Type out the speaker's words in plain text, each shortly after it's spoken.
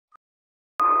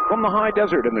From the high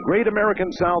desert in the great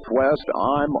American Southwest,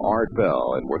 I'm Art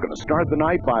Bell, and we're going to start the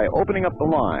night by opening up the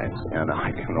lines. And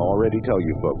I can already tell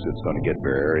you folks, it's going to get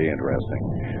very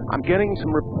interesting. I'm getting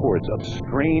some reports of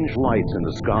strange lights in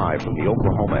the sky from the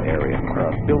Oklahoma area.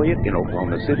 Our affiliate in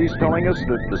Oklahoma City is telling us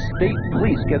that the state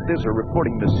police, get this, are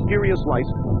reporting mysterious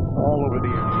lights all over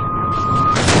the area.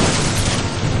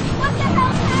 What the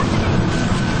hell's happening?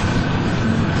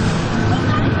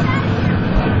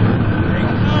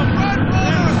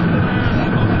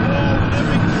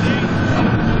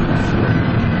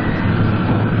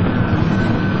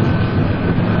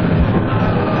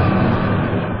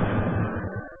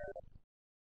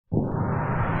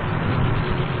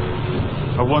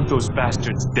 I want those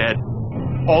bastards dead.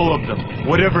 All of them.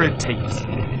 Whatever it takes.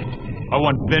 I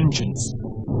want vengeance.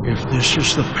 If this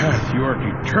is the path you are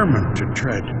determined to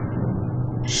tread,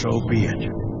 so be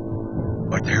it.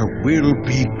 But there will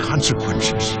be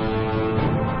consequences.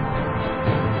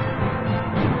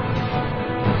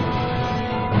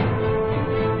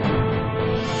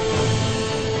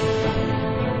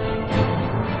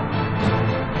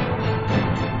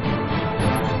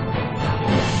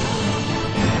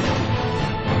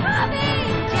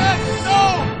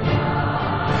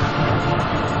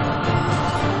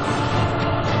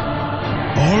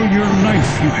 All your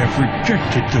life you have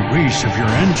rejected the ways of your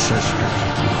ancestors,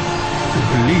 the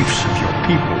beliefs of your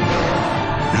people.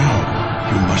 Now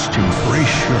you must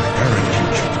embrace your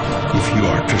heritage if you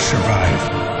are to survive.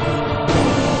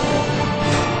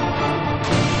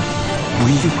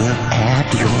 We will add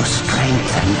your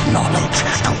strength and knowledge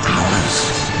to ours.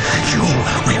 You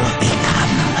will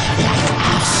become like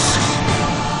us.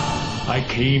 I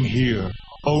came here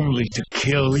only to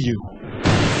kill you.